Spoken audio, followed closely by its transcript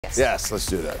Yes, let's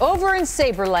do that. Over in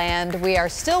Saberland, we are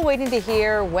still waiting to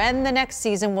hear when the next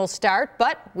season will start,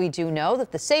 but we do know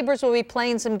that the Sabres will be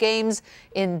playing some games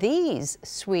in these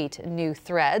sweet new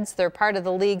threads. They're part of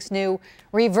the league's new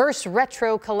reverse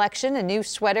retro collection, a new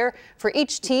sweater for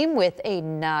each team with a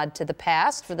nod to the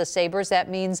past. For the Sabres, that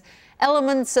means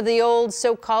elements of the old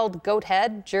so-called goat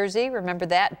head jersey, remember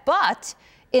that, but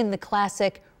in the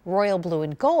classic royal blue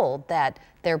and gold that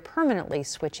they're permanently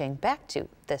switching back to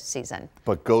this season.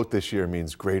 But GOAT this year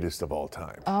means greatest of all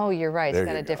time. Oh, you're right. There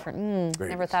It's got a different,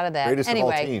 never thought of that. Greatest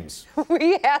anyway, of all teams.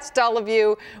 We asked all of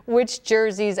you which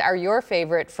jerseys are your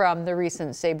favorite from the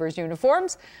recent Sabres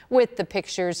uniforms, with the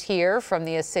pictures here from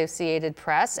the Associated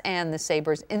Press and the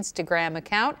Sabres Instagram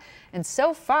account. And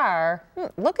so far,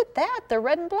 look at that, the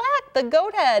red and black, the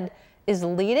goat head is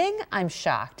leading. I'm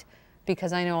shocked,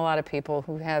 because I know a lot of people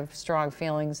who have strong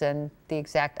feelings in the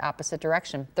exact opposite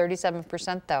direction.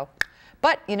 37% though.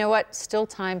 But you know what? Still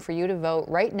time for you to vote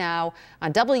right now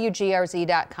on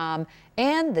WGRZ.com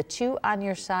and the 2 on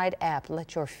Your Side app.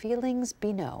 Let your feelings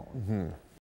be known.